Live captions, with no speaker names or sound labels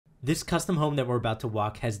This custom home that we're about to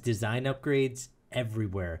walk has design upgrades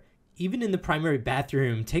everywhere. Even in the primary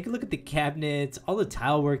bathroom, take a look at the cabinets, all the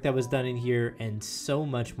tile work that was done in here, and so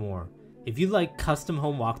much more. If you like custom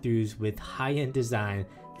home walkthroughs with high-end design,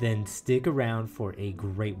 then stick around for a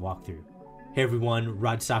great walkthrough. Hey everyone,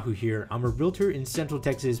 Raj Sahu here. I'm a realtor in Central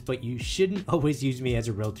Texas, but you shouldn't always use me as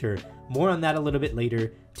a realtor. More on that a little bit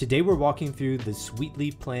later. Today we're walking through the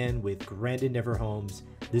Sweetleaf plan with Grand Endeavor Homes.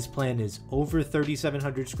 This plan is over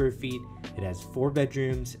 3,700 square feet. It has 4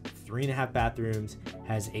 bedrooms, 3.5 bathrooms,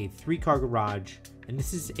 has a 3-car garage, and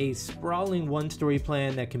this is a sprawling 1-story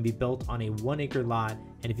plan that can be built on a 1-acre lot.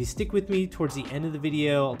 And if you stick with me towards the end of the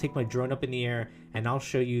video, I'll take my drone up in the air and I'll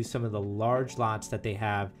show you some of the large lots that they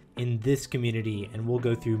have in this community, and we'll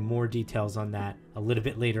go through more details on that a little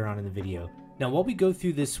bit later on in the video. Now, while we go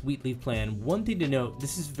through this Sweetleaf plan, one thing to note,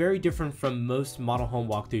 this is very different from most model home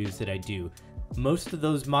walkthroughs that I do. Most of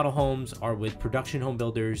those model homes are with production home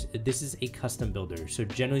builders. This is a custom builder. So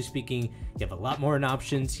generally speaking, you have a lot more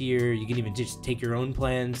options here. You can even just take your own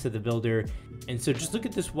plans to the builder. And so just look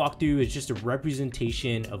at this walkthrough as just a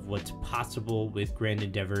representation of what's possible with Grand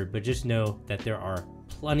Endeavor, but just know that there are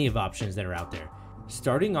plenty of options that are out there.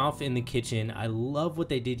 Starting off in the kitchen, I love what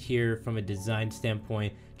they did here from a design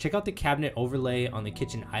standpoint. Check out the cabinet overlay on the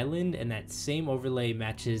kitchen island, and that same overlay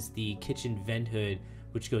matches the kitchen vent hood,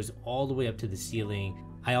 which goes all the way up to the ceiling.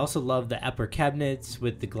 I also love the upper cabinets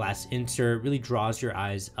with the glass insert, really draws your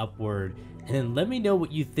eyes upward. And then let me know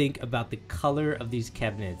what you think about the color of these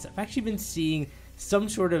cabinets. I've actually been seeing some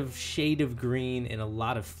sort of shade of green in a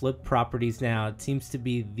lot of flip properties now. It seems to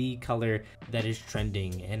be the color that is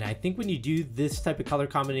trending. And I think when you do this type of color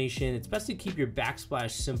combination, it's best to keep your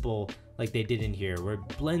backsplash simple like they did in here, where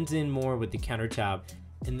it blends in more with the countertop.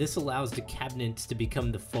 And this allows the cabinets to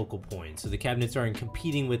become the focal point. So the cabinets aren't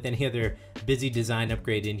competing with any other busy design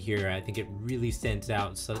upgrade in here. I think it really stands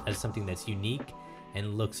out as something that's unique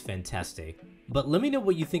and looks fantastic. But let me know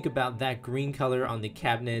what you think about that green color on the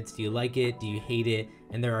cabinets. Do you like it? Do you hate it?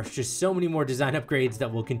 And there are just so many more design upgrades that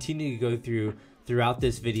we'll continue to go through throughout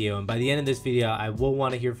this video. And by the end of this video, I will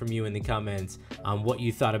want to hear from you in the comments on what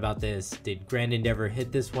you thought about this. Did Grand Endeavor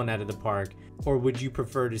hit this one out of the park, or would you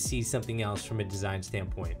prefer to see something else from a design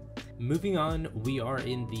standpoint? Moving on, we are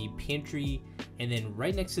in the pantry, and then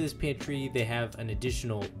right next to this pantry, they have an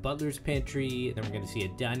additional butler's pantry. Then we're going to see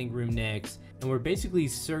a dining room next, and we're basically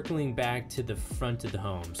circling back to the front of the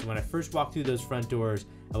home. So when I first walked through those front doors,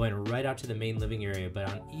 I went right out to the main living area, but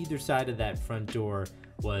on either side of that front door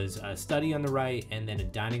was a study on the right and then a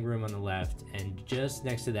dining room on the left, and just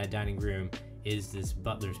next to that dining room is this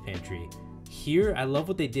butler's pantry. Here, I love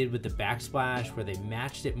what they did with the backsplash, where they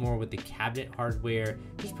matched it more with the cabinet hardware.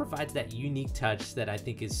 Just provides that unique touch that I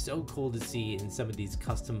think is so cool to see in some of these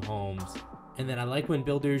custom homes. And then I like when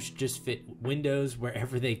builders just fit windows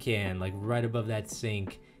wherever they can, like right above that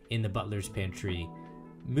sink in the butler's pantry.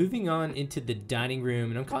 Moving on into the dining room,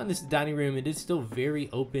 and I'm calling this the dining room, it is still very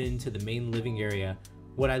open to the main living area.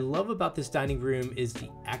 What I love about this dining room is the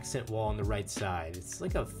accent wall on the right side. It's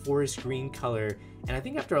like a forest green color, and I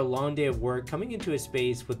think after a long day of work, coming into a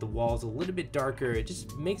space with the walls a little bit darker, it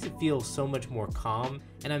just makes it feel so much more calm.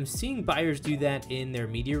 And I'm seeing buyers do that in their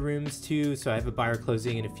media rooms too. So I have a buyer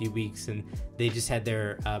closing in a few weeks, and they just had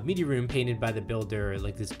their media room painted by the builder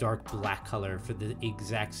like this dark black color for the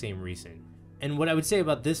exact same reason. And what I would say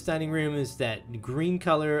about this dining room is that green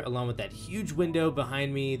color, along with that huge window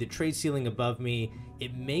behind me, the tray ceiling above me,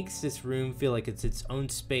 it makes this room feel like it's its own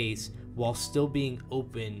space while still being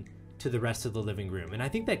open to the rest of the living room. And I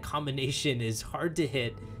think that combination is hard to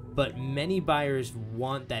hit, but many buyers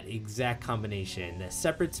want that exact combination, a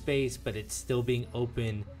separate space, but it's still being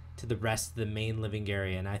open to the rest of the main living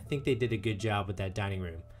area. And I think they did a good job with that dining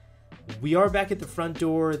room. We are back at the front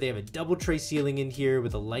door. They have a double tray ceiling in here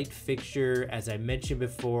with a light fixture. As I mentioned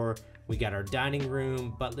before, we got our dining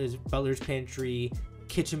room, butler's pantry,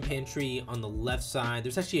 kitchen pantry on the left side.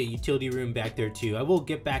 There's actually a utility room back there too. I will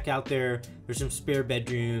get back out there. There's some spare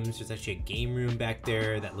bedrooms. There's actually a game room back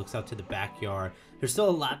there that looks out to the backyard. There's still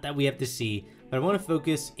a lot that we have to see, but I want to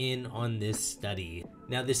focus in on this study.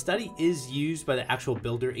 Now, this study is used by the actual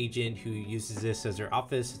builder agent who uses this as their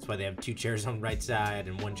office. That's why they have 2 chairs on the right side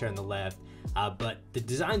and 1 chair on the left. But the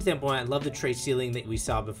design standpoint, I love the tray ceiling that we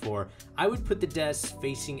saw before. I would put the desk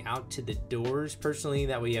facing out to the doors personally.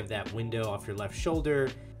 That way you have that window off your left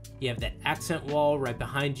shoulder. You have that accent wall right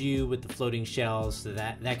behind you with the floating shelves, so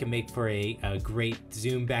that can make for a great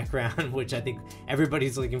zoom background, which I think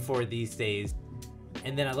everybody's looking for these days.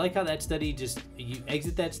 And then I like how that study, you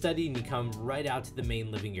exit that study and you come right out to the main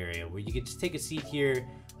living area where you can just take a seat here.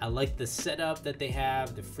 I like the setup that they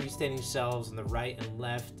have, the freestanding shelves on the right and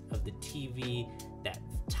left of the TV, that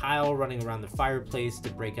tile running around the fireplace to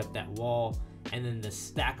break up that wall, and then the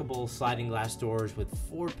stackable sliding glass doors with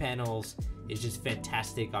 4 panels is just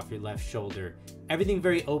fantastic off your left shoulder. Everything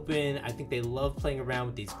very open. I think they love playing around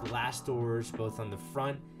with these glass doors both on the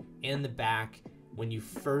front and the back. When you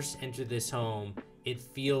first enter this home, it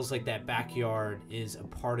feels like that backyard is a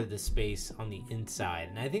part of the space on the inside,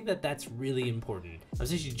 and I think that that's really important. I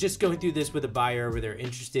was actually just going through this with a buyer where they're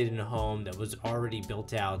interested in a home that was already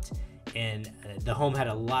built out, and the home had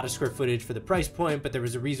a lot of square footage for the price point, but there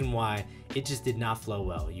was a reason why. It just did not flow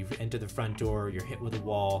well. You enter the front door, you're hit with a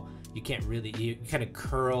wall, you can't really, you kind of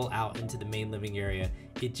curl out into the main living area.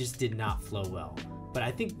 It just did not flow well, but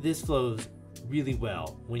I think this flows really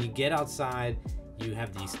well. When you get outside, you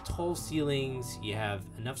have these tall ceilings, you have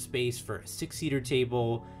enough space for a 6-seater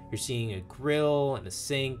table, you're seeing a grill and a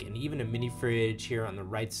sink and even a mini fridge here on the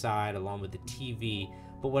right side along with the TV.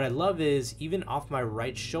 But what I love is, even off my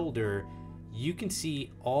right shoulder, you can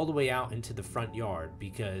see all the way out into the front yard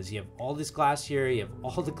because you have all this glass here, you have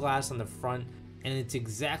all the glass on the front, and it's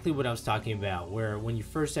exactly what I was talking about, where when you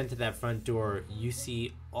first enter that front door, you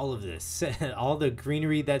see all of this, all the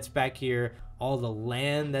greenery that's back here, all the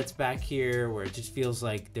land that's back here, where it just feels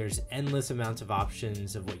like there's endless amounts of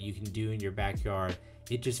options of what you can do in your backyard.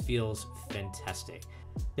 It just feels fantastic.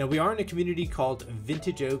 Now, we are in a community called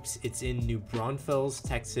Vintage Oaks. It's in New Braunfels,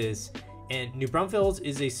 Texas, and New Braunfels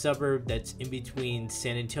is a suburb that's in between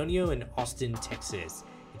San Antonio and Austin, Texas.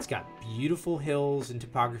 It's got beautiful hills and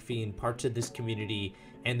topography in parts of this community,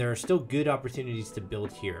 and there are still good opportunities to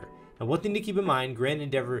build here. Now, one thing to keep in mind, Grand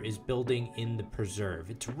Endeavor is building in the preserve.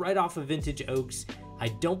 It's right off of Vintage Oaks. I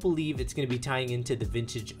don't believe it's going to be tying into the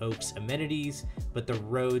Vintage Oaks amenities, but the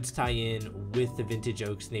roads tie in with the Vintage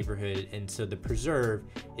Oaks neighborhood, and so the preserve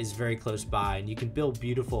is very close by, and you can build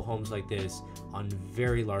beautiful homes like this on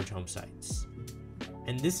very large home sites.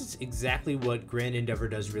 And this is exactly what Grand Endeavor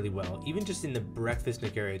does really well, even just in the breakfast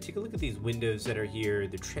nook area. Take a look at these windows that are here,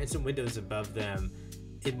 the transom windows above them.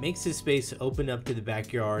 It makes this space open up to the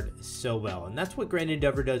backyard so well, and that's what Grand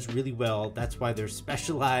Endeavor does really well. That's why they're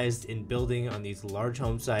specialized in building on these large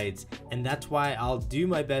home sites, and that's why I'll do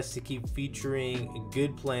my best to keep featuring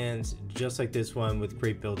good plans just like this one with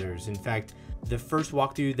great builders. In fact, the first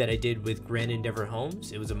walkthrough that I did with Grand Endeavor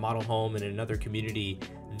Homes, it was a model home in another community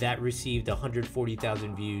that received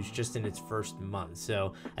 140,000 views just in its first month.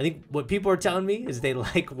 So I think what people are telling me is they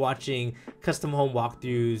like watching custom home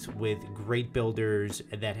walkthroughs with great builders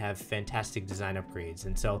that have fantastic design upgrades.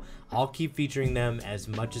 And so I'll keep featuring them as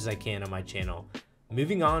much as I can on my channel.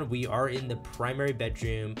 Moving on, we are in the primary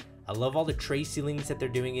bedroom. I love all the tray ceilings that they're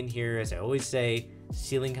doing in here. As I always say,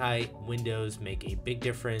 ceiling height windows make a big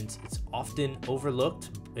difference. It's often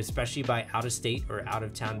overlooked, especially by out-of-state or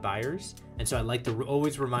out-of-town buyers. And so I like to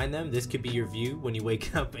always remind them this could be your view when you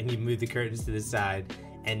wake up and you move the curtains to the side,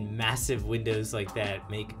 and massive windows like that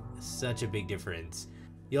make such a big difference.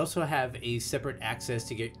 You also have a separate access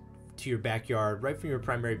to get to your backyard right from your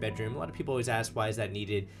primary bedroom. A lot of people always ask, why is that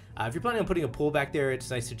needed? If you're planning on putting a pool back there, it's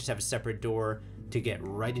nice to just have a separate door to get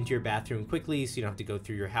right into your bathroom quickly so you don't have to go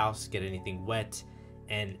through your house, get anything wet.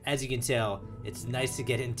 And as you can tell, it's nice to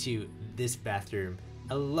get into this bathroom.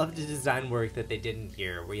 I love the design work that they did in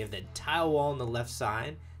here, where you have that tile wall on the left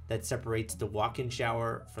side that separates the walk-in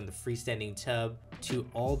shower from the freestanding tub to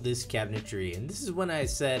all this cabinetry. And this is when I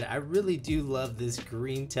said I really do love this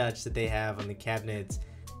green touch that they have on the cabinets.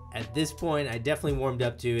 At this point, I definitely warmed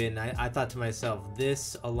up to it, and I thought to myself,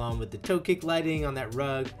 this along with the toe kick lighting on that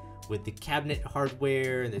rug, with the cabinet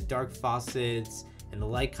hardware and the dark faucets and the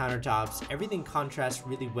light countertops, everything contrasts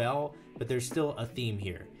really well, but there's still a theme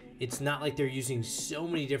here. It's not like they're using so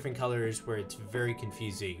many different colors where it's very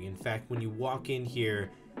confusing. In fact, when you walk in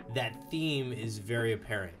here, that theme is very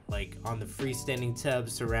apparent. Like on the freestanding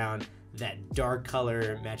tubs around that dark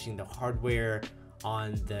color matching the hardware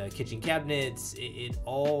on the kitchen cabinets, it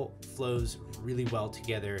all flows really well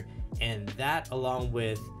together. And that, along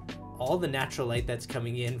with all the natural light that's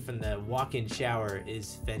coming in from the walk-in shower,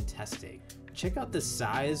 is fantastic. Check out the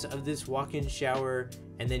size of this walk-in shower,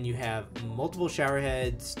 and then you have multiple shower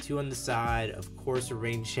heads, 2 on the side, of course a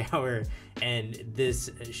rain shower, and this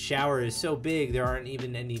shower is so big there aren't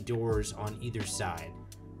even any doors on either side.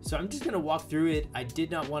 So I'm just gonna walk through it. I did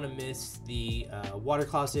not want to miss the water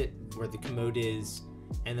closet where the commode is,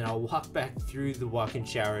 and then I'll walk back through the walk-in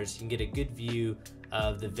shower so you can get a good view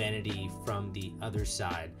of the vanity from the other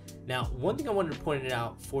side. Now, one thing I wanted to point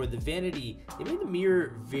out, for the vanity, they made the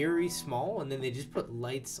mirror very small, and then they just put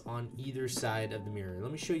lights on either side of the mirror.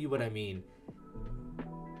 Let me show you what I mean.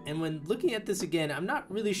 And when looking at this again, I'm not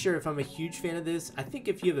really sure if I'm a huge fan of this. I think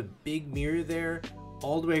if you have a big mirror there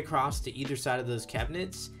all the way across to either side of those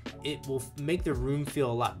cabinets, it will make the room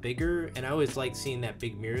feel a lot bigger, and I always like seeing that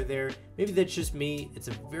big mirror there. Maybe that's just me. It's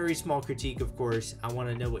a very small critique, of course. I want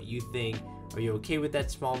to know what you think. Are you okay with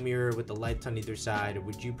that small mirror with the lights on either side, or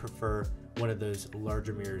would you prefer one of those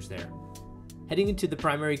larger mirrors there? Heading into the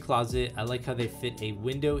primary closet, I like how they fit a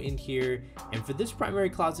window in here. And for this primary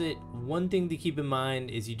closet, one thing to keep in mind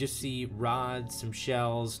is you just see rods, some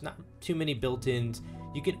shelves, not too many built-ins.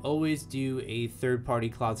 You can always do a third-party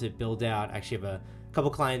closet build out. I actually have a couple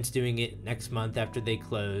clients doing it next month after they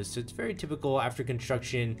close. So it's very typical after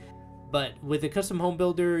construction. But with a custom home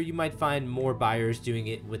builder, you might find more buyers doing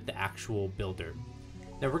it with the actual builder.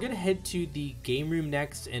 Now we're gonna head to the game room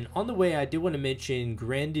next, and on the way I did want to mention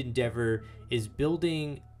Grand Endeavor is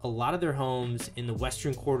building a lot of their homes in the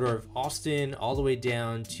western corridor of Austin all the way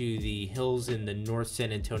down to the hills in the North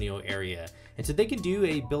San Antonio area. And so they can do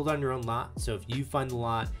a build on your own lot. So if you find the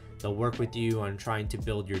lot, they'll work with you on trying to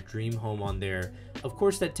build your dream home on there. Of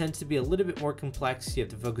course, that tends to be a little bit more complex. You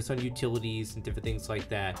have to focus on utilities and different things like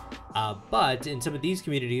that. But in some of these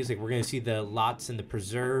communities, like we're gonna see the lots in the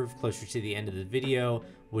preserve closer to the end of the video,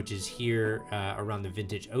 which is here around the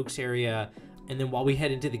Vintage Oaks area. And then while we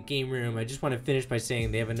head into the game room, I just want to finish by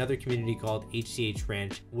saying they have another community called HCH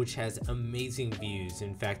Ranch, which has amazing views.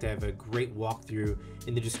 In fact, I have a great walkthrough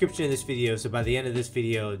in the description of this video. So by the end of this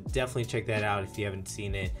video, definitely check that out if you haven't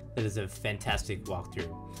seen it. That is a fantastic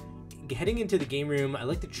walkthrough. Heading into the game room, I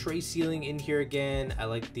like the tray ceiling in here again. I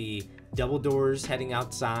like the double doors heading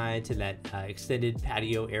outside to that extended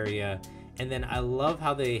patio area. And then I love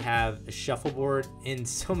how they have a shuffleboard in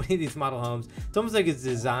so many of these model homes. It's almost like it's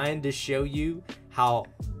designed to show you how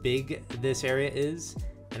big this area is.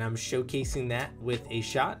 And I'm showcasing that with a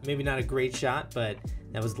shot. Maybe not a great shot, but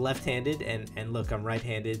that was left-handed. And look, I'm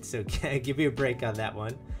right-handed, so give me a break on that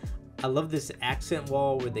one. I love this accent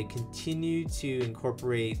wall where they continue to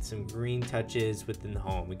incorporate some green touches within the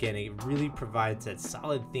home. Again, it really provides that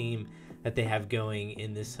solid theme that they have going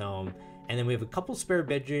in this home. And then we have a couple spare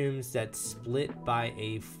bedrooms that split by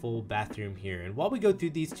a full bathroom here. And while we go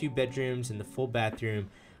through these two bedrooms and the full bathroom,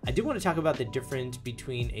 I do want to talk about the difference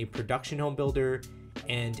between a production home builder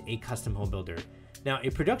and a custom home builder. Now, a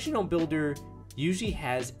production home builder usually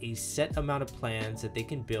has a set amount of plans that they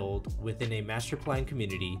can build within a master plan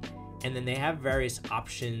community, and then they have various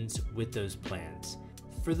options with those plans.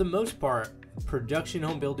 For the most part, production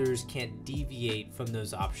home builders can't deviate from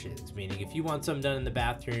those options, meaning if you want something done in the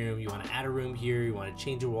bathroom, you want to add a room here, you want to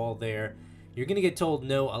change a wall there, you're going to get told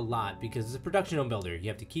no a lot because it's a production home builder. You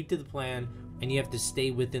have to keep to the plan and you have to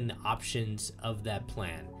stay within the options of that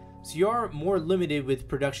plan. So you are more limited with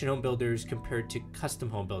production home builders compared to custom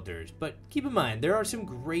home builders. But keep in mind, there are some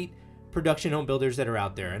great production home builders that are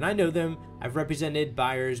out there, and I know them. I've represented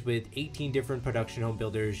buyers with 18 different production home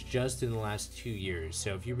builders just in the last 2 years.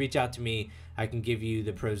 So if you reach out to me, I can give you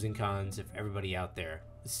the pros and cons of everybody out there.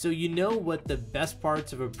 So you know what the best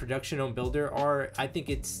parts of a production home builder are. I think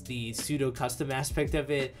it's the pseudo custom aspect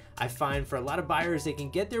of it. I find for a lot of buyers, they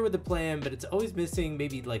can get there with a plan, but it's always missing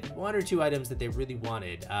maybe like 1 or 2 items that they really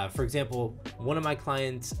wanted. For example, one of my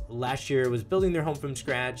clients last year was building their home from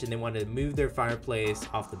scratch and they wanted to move their fireplace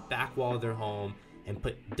off the back wall of their home and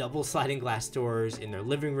put double sliding glass doors in their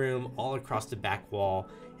living room all across the back wall.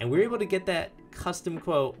 And we were able to get that custom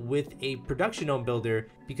quote with a production home builder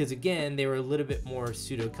because again, they were a little bit more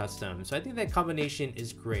pseudo custom. So I think that combination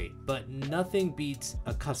is great, but nothing beats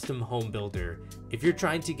a custom home builder. If you're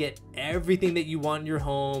trying to get everything that you want in your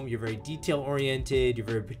home, you're very detail oriented, you're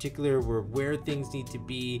very particular where things need to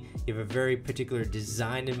be, you have a very particular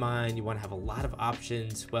design in mind, you want to have a lot of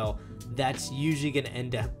options, well, that's usually going to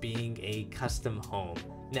end up being a custom home.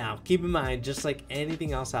 Now, keep in mind, just like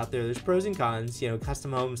anything else out there, there's pros and cons. You know,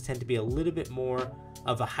 custom homes tend to be a little bit more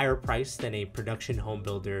of a higher price than a production home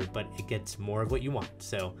builder, but it gets more of what you want.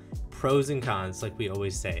 So pros and cons, like we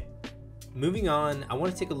always say. Moving on, I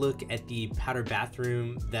want to take a look at the powder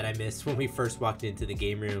bathroom that I missed when we first walked into the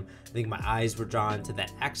game room. I think my eyes were drawn to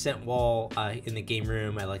that accent wall in the game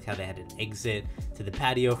room. I liked how they had an exit to the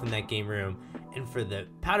patio from that game room. And for the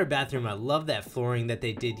powder bathroom, I love that flooring that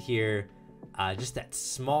they did here. Just that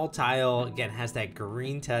small tile, again, has that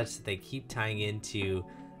green touch that they keep tying into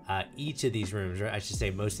each of these rooms, or I should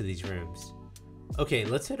say most of these rooms. Okay,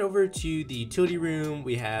 let's head over to the utility room.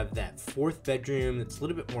 We have that 4th bedroom that's a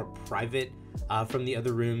little bit more private from the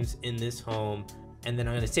other rooms in this home. And then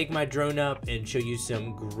I'm going to take my drone up and show you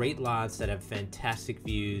some great lots that have fantastic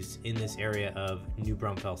views in this area of New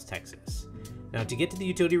Braunfels, Texas. Now, to get to the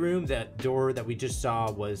utility room, that door that we just saw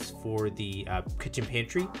was for the kitchen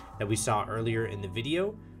pantry that we saw earlier in the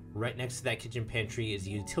video. Right next to that kitchen pantry is a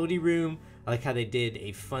utility room. I like how they did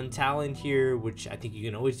a fun towel in here, which I think you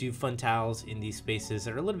can always do fun towels in these spaces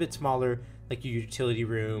that are a little bit smaller, like your utility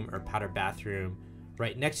room or powder bathroom.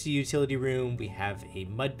 Right next to the utility room, we have a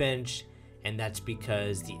mud bench, and that's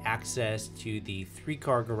because the access to the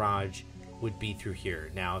 3-car garage would be through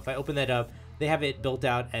here. Now, if I open that up, they have it built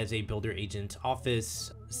out as a builder agent's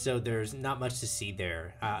office, so there's not much to see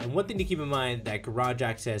there. And one thing to keep in mind, that garage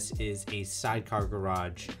access is a sidecar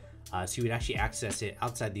garage, so you would actually access it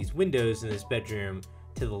outside these windows in this bedroom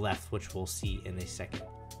to the left, which we'll see in a second.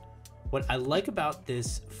 What I like about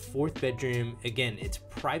this 4th bedroom, again, it's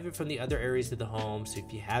private from the other areas of the home, so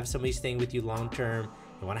if you have somebody staying with you long term,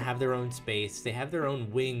 they want to have their own space, they have their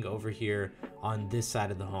own wing over here on this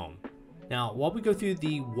side of the home. Now, while we go through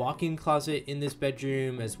the walk-in closet in this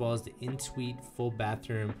bedroom, as well as the in-suite full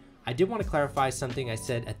bathroom, I did want to clarify something I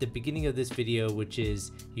said at the beginning of this video, which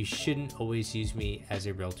is you shouldn't always use me as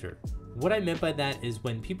a realtor. What I meant by that is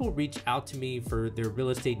when people reach out to me for their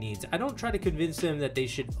real estate needs, I don't try to convince them that they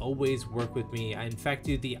should always work with me. I in fact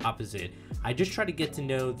do the opposite. I just try to get to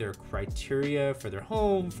know their criteria for their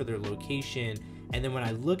home, for their location, and then when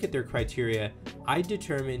I look at their criteria, I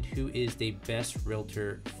determine who is the best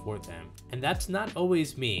realtor for them. And that's not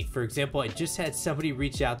always me. For example, I just had somebody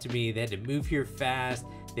reach out to me. They had to move here fast.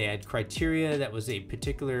 They had criteria that was a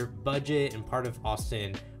particular budget and part of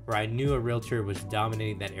Austin where I knew a realtor was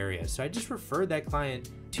dominating that area. So I just referred that client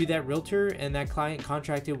to that realtor, and that client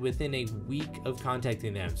contracted within a week of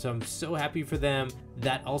contacting them. So I'm so happy for them.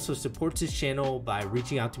 That also supports this channel by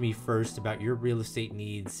reaching out to me first about your real estate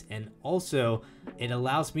needs, and also it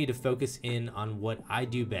allows me to focus in on what I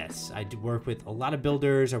do best. I do work with a lot of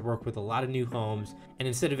builders, I work with a lot of new homes, and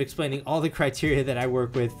instead of explaining all the criteria that I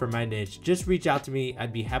work with for my niche, just reach out to me.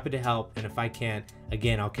 I'd be happy to help, and if I can,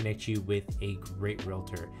 again, I'll connect you with a great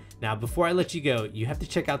realtor. Now, before I let you go, you have to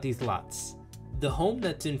check out these lots. The home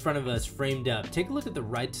that's in front of us framed up, take a look at the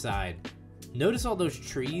right side. Notice all those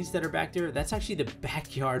trees that are back there? That's actually the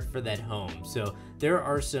backyard for that home. So there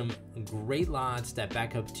are some great lots that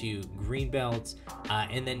back up to green belts,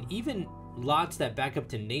 and then even lots that back up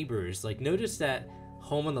to neighbors. Like, notice that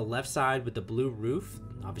home on the left side with the blue roof.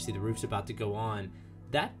 Obviously the roof's about to go on.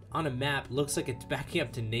 That on a map looks like it's backing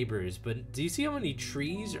up to neighbors, but do you see how many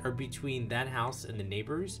trees are between that house and the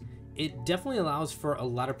neighbors? It definitely allows for a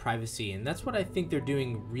lot of privacy, and that's what I think they're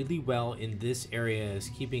doing really well in this area, is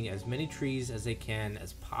keeping as many trees as they can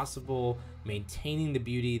as possible, maintaining the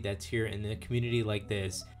beauty that's here in a community like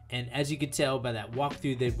this. And as you could tell by that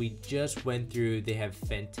walkthrough that we just went through, they have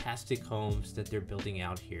fantastic homes that they're building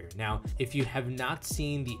out here. Now, if you have not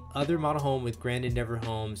seen the other model home with Grand Endeavor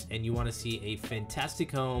Homes and you want to see a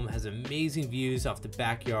fantastic home, has amazing views off the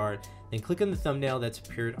backyard, then click on the thumbnail that's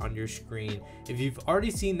appeared on your screen. If you've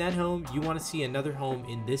already seen that home, you want to see another home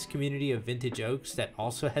in this community of Vintage Oaks that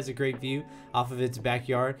also has a great view off of its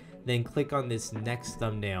backyard, then click on this next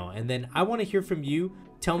thumbnail. And then I want to hear from you.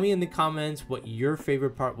 Tell me in the comments what your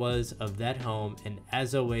favorite part was of that home. And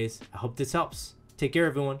as always, I hope this helps. Take care,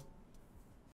 everyone.